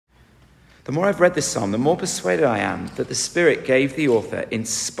The more I've read this psalm, the more persuaded I am that the Spirit gave the author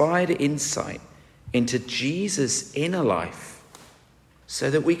inspired insight into Jesus' inner life so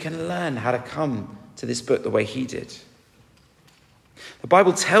that we can learn how to come to this book the way he did. The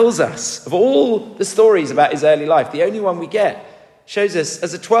Bible tells us of all the stories about his early life, the only one we get shows us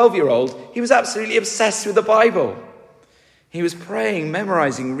as a 12-year-old, he was absolutely obsessed with the Bible. He was praying,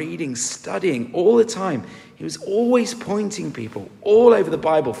 memorizing, reading, studying all the time. He was always pointing people all over the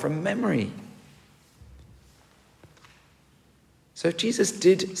Bible from memory. So if Jesus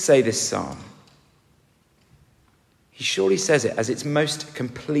did say this psalm, he surely says it as its most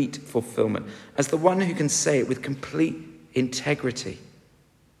complete fulfillment, as the one who can say it with complete integrity.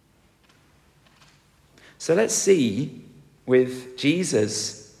 So let's see, with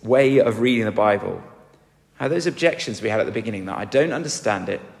Jesus' way of reading the Bible, how those objections we had at the beginning, that I don't understand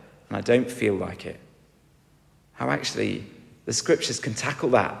it and I don't feel like it, how actually the scriptures can tackle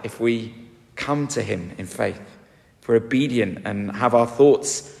that if we come to him in faith, if we're obedient and have our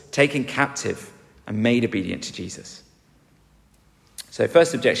thoughts taken captive and made obedient to Jesus. So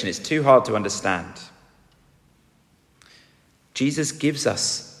first objection, it's too hard to understand. Jesus gives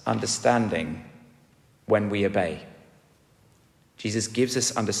us understanding when we obey. Jesus gives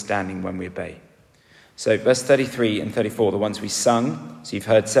us understanding when we obey. So verse 33 and 34, the ones we sung, so you've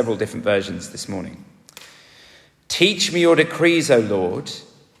heard several different versions this morning. Teach me your decrees, O Lord.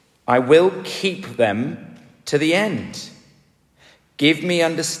 I will keep them to the end. Give me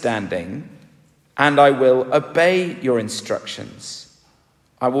understanding, and I will obey your instructions.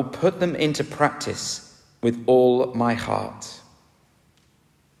 I will put them into practice with all my heart.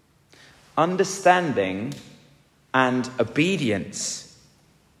 Understanding and obedience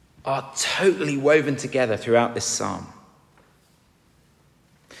are totally woven together throughout this psalm.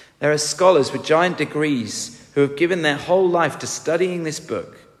 There are scholars with giant degrees who have given their whole life to studying this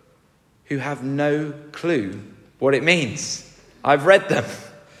book who have no clue what it means. I've read them.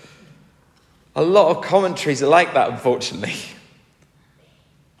 A lot of commentaries are like that, unfortunately.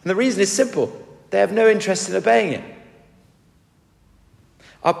 And the reason is simple. They have no interest in obeying it.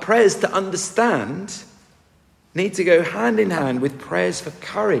 Our prayers to understand need to go hand in hand with prayers for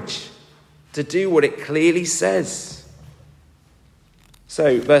courage to do what it clearly says.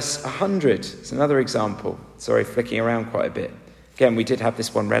 So, verse 100 is another example. Sorry, flicking around quite a bit. Again, we did have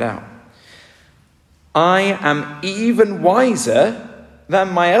this one read out. I am even wiser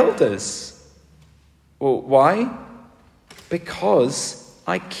than my elders. Well, why? Because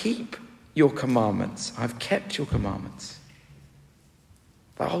I keep your commandments. I've kept your commandments.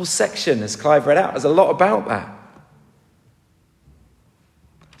 The whole section, as Clive read out, has a lot about that.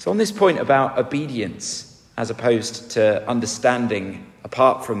 So on this point about obedience as opposed to understanding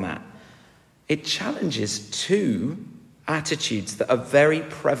apart from that, it challenges two attitudes that are very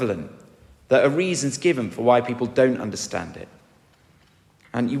prevalent, that are reasons given for why people don't understand it.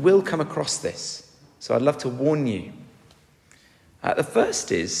 And you will come across this, so I'd love to warn you. The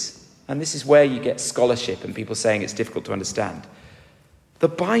first is, and this is where you get scholarship and people saying it's difficult to understand, the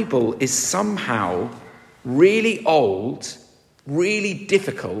Bible is somehow really old, really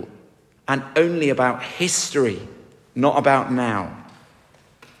difficult, and only about history, not about now.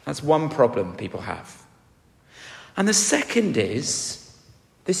 That's one problem people have. And the second is,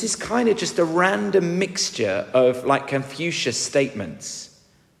 this is kind of just a random mixture of like Confucius statements.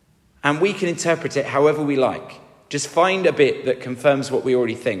 And we can interpret it however we like. Just find a bit that confirms what we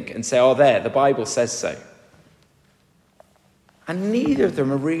already think and say, oh, there, the Bible says so. And neither of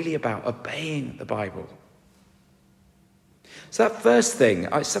them are really about obeying the Bible. So that first thing,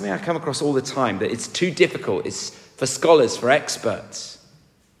 something I come across all the time, that it's too difficult, it's for scholars, for experts.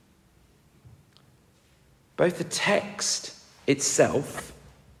 Both the text itself,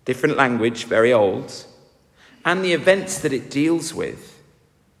 different language, very old, and the events that it deals with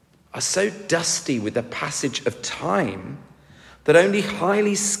are so dusty with the passage of time that only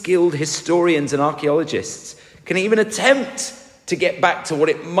highly skilled historians and archaeologists can even attempt to get back to what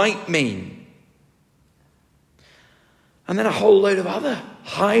it might mean. And then a whole load of other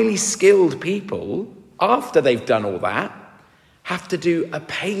highly skilled people, after they've done all that, have to do a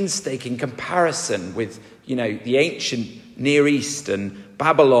painstaking comparison with, the ancient Near East and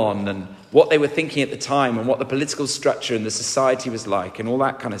Babylon and what they were thinking at the time and what the political structure and the society was like and all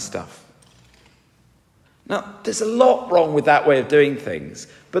that kind of stuff. Now, there's a lot wrong with that way of doing things,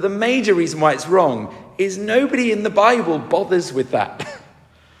 but the major reason why it's wrong is nobody in the Bible bothers with that.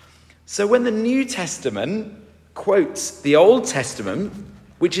 So when the New Testament quotes the Old Testament,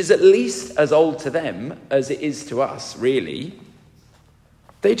 which is at least as old to them as it is to us, really,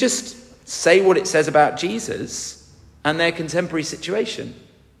 they just say what it says about Jesus and their contemporary situation.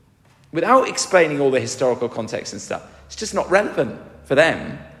 without explaining all the historical context and stuff. It's just not relevant for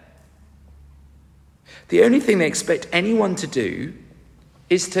them. The only thing they expect anyone to do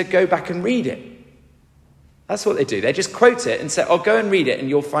is to go back and read it. That's what they do. They just quote it and say, "Oh, go and read it and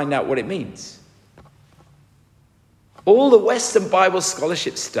you'll find out what it means." All the Western Bible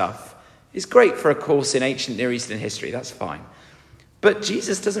scholarship stuff is great for a course in ancient Near Eastern history. That's fine. But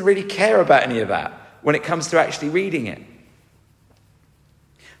Jesus doesn't really care about any of that when it comes to actually reading it.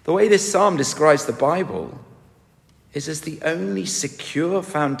 The way this psalm describes the Bible is as the only secure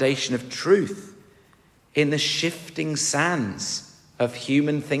foundation of truth in the shifting sands of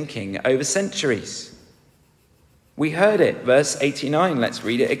human thinking over centuries. We heard it, verse 89. Let's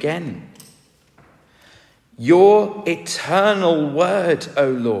read it again. Your eternal word, O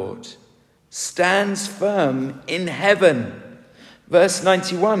Lord, stands firm in heaven. Verse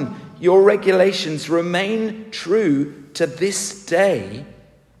 91, your regulations remain true to this day,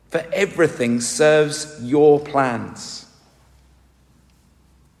 for everything serves your plans.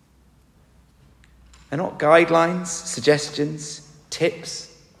 They're not guidelines, suggestions, tips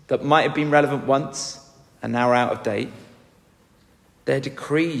that might have been relevant once and now are out of date. They're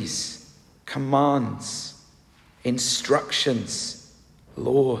decrees, commands, instructions,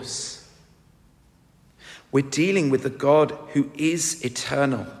 laws. We're dealing with the God who is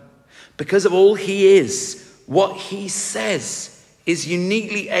eternal. Because of all he is, what he says is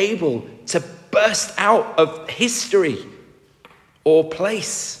uniquely able to burst out of history or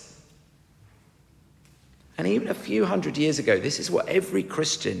place. And even a few hundred years ago, this is what every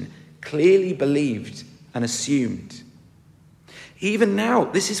Christian clearly believed and assumed. Even now,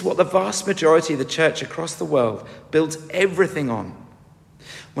 this is what the vast majority of the church across the world builds everything on.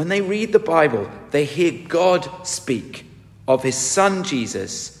 When they read the Bible, they hear God speak of his Son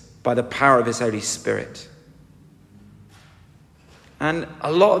Jesus by the power of his Holy Spirit. And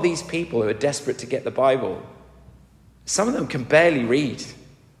a lot of these people who are desperate to get the Bible, some of them can barely read.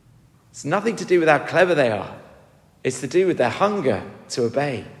 It's nothing to do with how clever they are. It's to do with their hunger to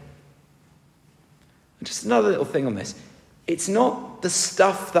obey. And just another little thing on this. It's not the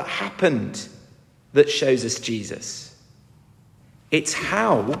stuff that happened that shows us Jesus. It's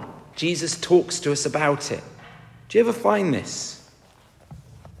how Jesus talks to us about it. Do you ever find this?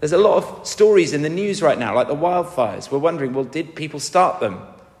 There's a lot of stories in the news right now, like the wildfires. We're wondering, well, did people start them?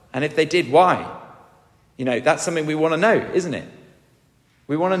 And if they did, why? That's something we want to know, isn't it?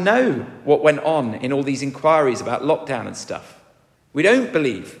 We want to know what went on in all these inquiries about lockdown and stuff. We don't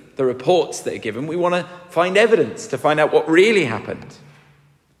believe the reports that are given. We want to find evidence to find out what really happened.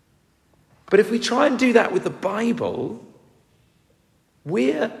 But if we try and do that with the Bible,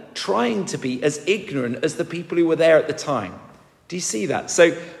 we're trying to be as ignorant as the people who were there at the time. Do you see that?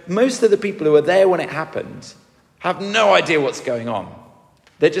 So most of the people who were there when it happened have no idea what's going on.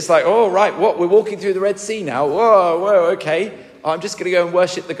 They're just like, oh, right, what? We're walking through the Red Sea now. Whoa, okay. I'm just going to go and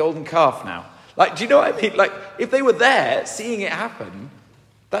worship the golden calf now. Do you know what I mean? If they were there seeing it happen,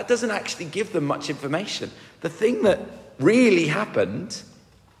 that doesn't actually give them much information. The thing that really happened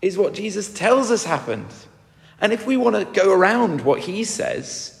is what Jesus tells us happened. And if we want to go around what he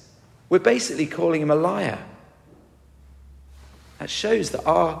says, we're basically calling him a liar. That shows that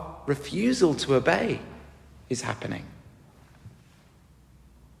our refusal to obey is happening.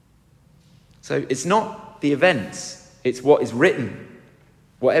 So it's not the events, it's what is written,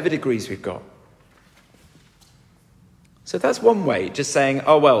 whatever degrees we've got. So that's one way, just saying,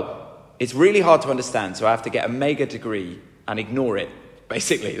 oh, well, it's really hard to understand, so I have to get a mega degree and ignore it,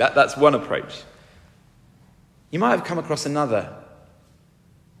 basically. That's one approach. You might have come across another.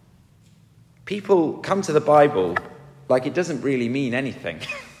 People come to the Bible like it doesn't really mean anything.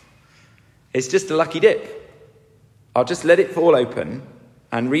 It's just a lucky dip. I'll just let it fall open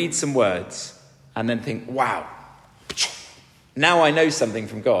and read some words and then think, wow, now I know something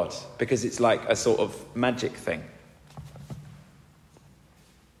from God, because it's like a sort of magic thing.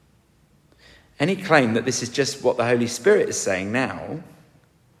 Any claim that this is just what the Holy Spirit is saying now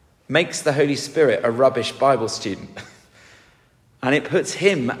makes the Holy Spirit a rubbish Bible student. And it puts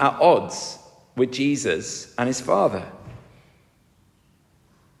him at odds with Jesus and his Father.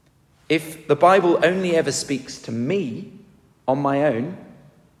 If the Bible only ever speaks to me on my own,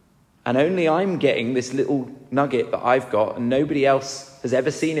 and only I'm getting this little nugget that I've got and nobody else has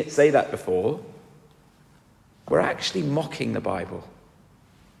ever seen it say that before, we're actually mocking the Bible.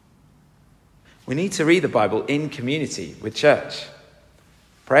 We need to read the Bible in community with church,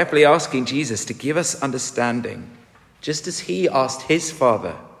 prayerfully asking Jesus to give us understanding, just as he asked his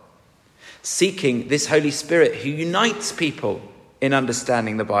Father, seeking this Holy Spirit who unites people in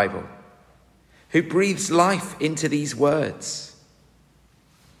understanding the Bible, who breathes life into these words.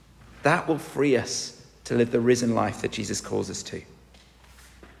 That will free us to live the risen life that Jesus calls us to.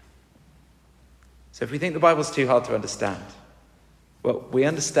 So if we think the Bible's too hard to understand, well, we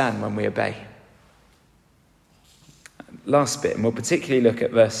understand when we obey. Last bit, and we'll particularly look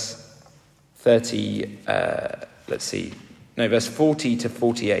at verse 40 to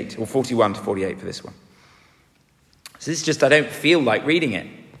 48, or 41 to 48 for this one. So this is just, I don't feel like reading it.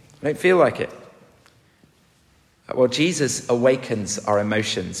 I don't feel like it. Well, Jesus awakens our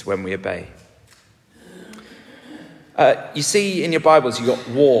emotions when we obey. You see in your Bibles, you've got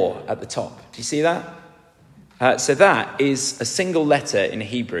war at the top. Do you see that? So that is a single letter in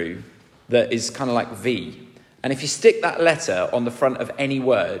Hebrew that is kind of like V. And if you stick that letter on the front of any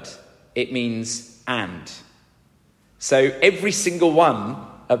word, it means and. So every single one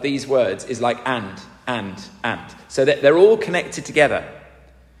of these words is like and. So that they're all connected together.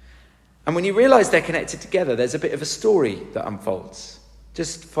 And when you realize they're connected together, there's a bit of a story that unfolds.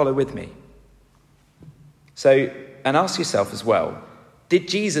 Just follow with me. So, and ask yourself as well, did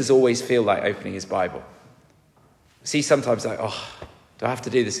Jesus always feel like opening his Bible? See, sometimes like, oh, do I have to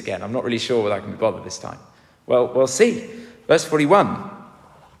do this again? I'm not really sure whether I can be bothered this time. Well, see. Verse 41.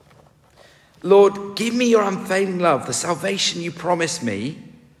 Lord, give me your unfailing love, the salvation you promised me.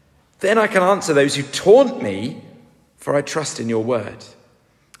 Then I can answer those who taunt me, for I trust in your word.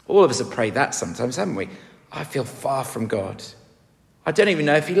 All of us have prayed that sometimes, haven't we? I feel far from God. I don't even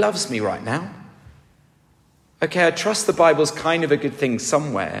know if he loves me right now. Okay, I trust the Bible's kind of a good thing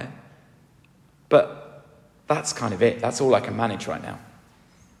somewhere, but that's kind of it. That's all I can manage right now.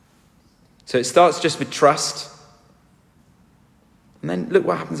 So it starts just with trust. And then look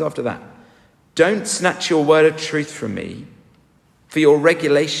what happens after that. Don't snatch your word of truth from me, for your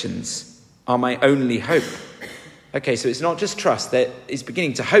regulations are my only hope. Okay, so it's not just trust. He's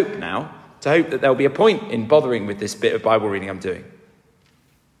beginning to hope now, to hope that there'll be a point in bothering with this bit of Bible reading I'm doing.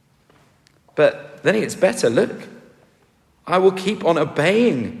 But then it gets better. Look, I will keep on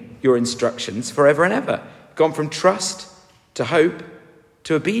obeying your instructions forever and ever. Gone from trust to hope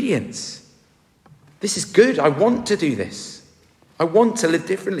to obedience. This is good. I want to do this. I want to live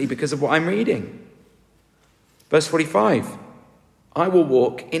differently because of what I'm reading. Verse 45, I will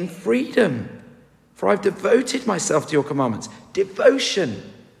walk in freedom, for I've devoted myself to your commandments.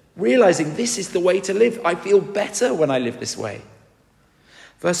 Devotion, realizing this is the way to live. I feel better when I live this way.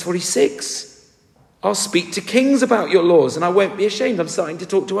 Verse 46, I'll speak to kings about your laws and I won't be ashamed. I'm starting to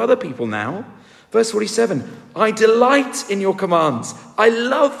talk to other people now. Verse 47, I delight in your commands. I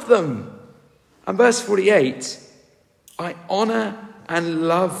love them. And verse 48, I honor and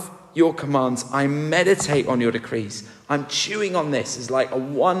love your commands. I meditate on your decrees. I'm chewing on this as like a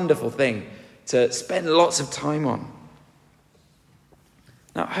wonderful thing to spend lots of time on.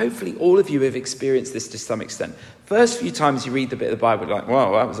 Now, hopefully all of you have experienced this to some extent. First few times you read the bit of the Bible, you're like,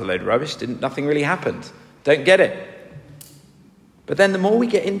 wow, that was a load of rubbish. Nothing really happened. Don't get it. But then the more we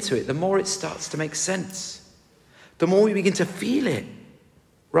get into it, the more it starts to make sense. The more we begin to feel it,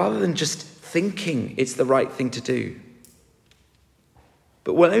 rather than just thinking it's the right thing to do.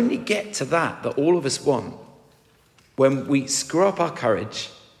 But we'll only get to that all of us want when we screw up our courage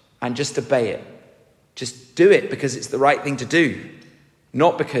and just obey it. Just do it because it's the right thing to do,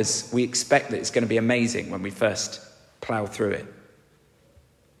 not because we expect that it's going to be amazing when we first plough through it.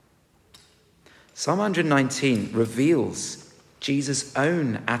 Psalm 119 reveals Jesus'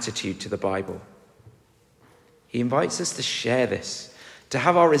 own attitude to the Bible. He invites us to share this, to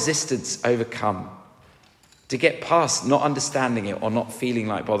have our resistance overcome, to get past not understanding it or not feeling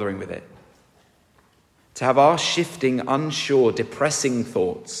like bothering with it, to have our shifting, unsure, depressing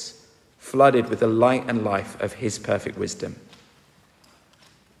thoughts flooded with the light and life of his perfect wisdom.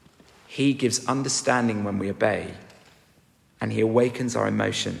 He gives understanding when we obey, and he awakens our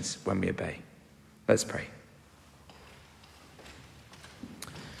emotions when we obey. Let's pray.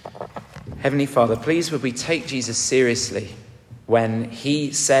 Heavenly Father, please would we take Jesus seriously when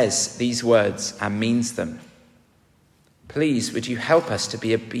he says these words and means them. Please would you help us to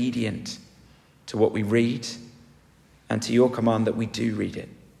be obedient to what we read and to your command that we do read it.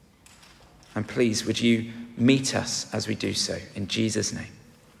 And please would you meet us as we do so. In Jesus' name,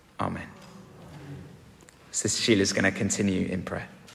 amen. Sister Sheila's going to continue in prayer.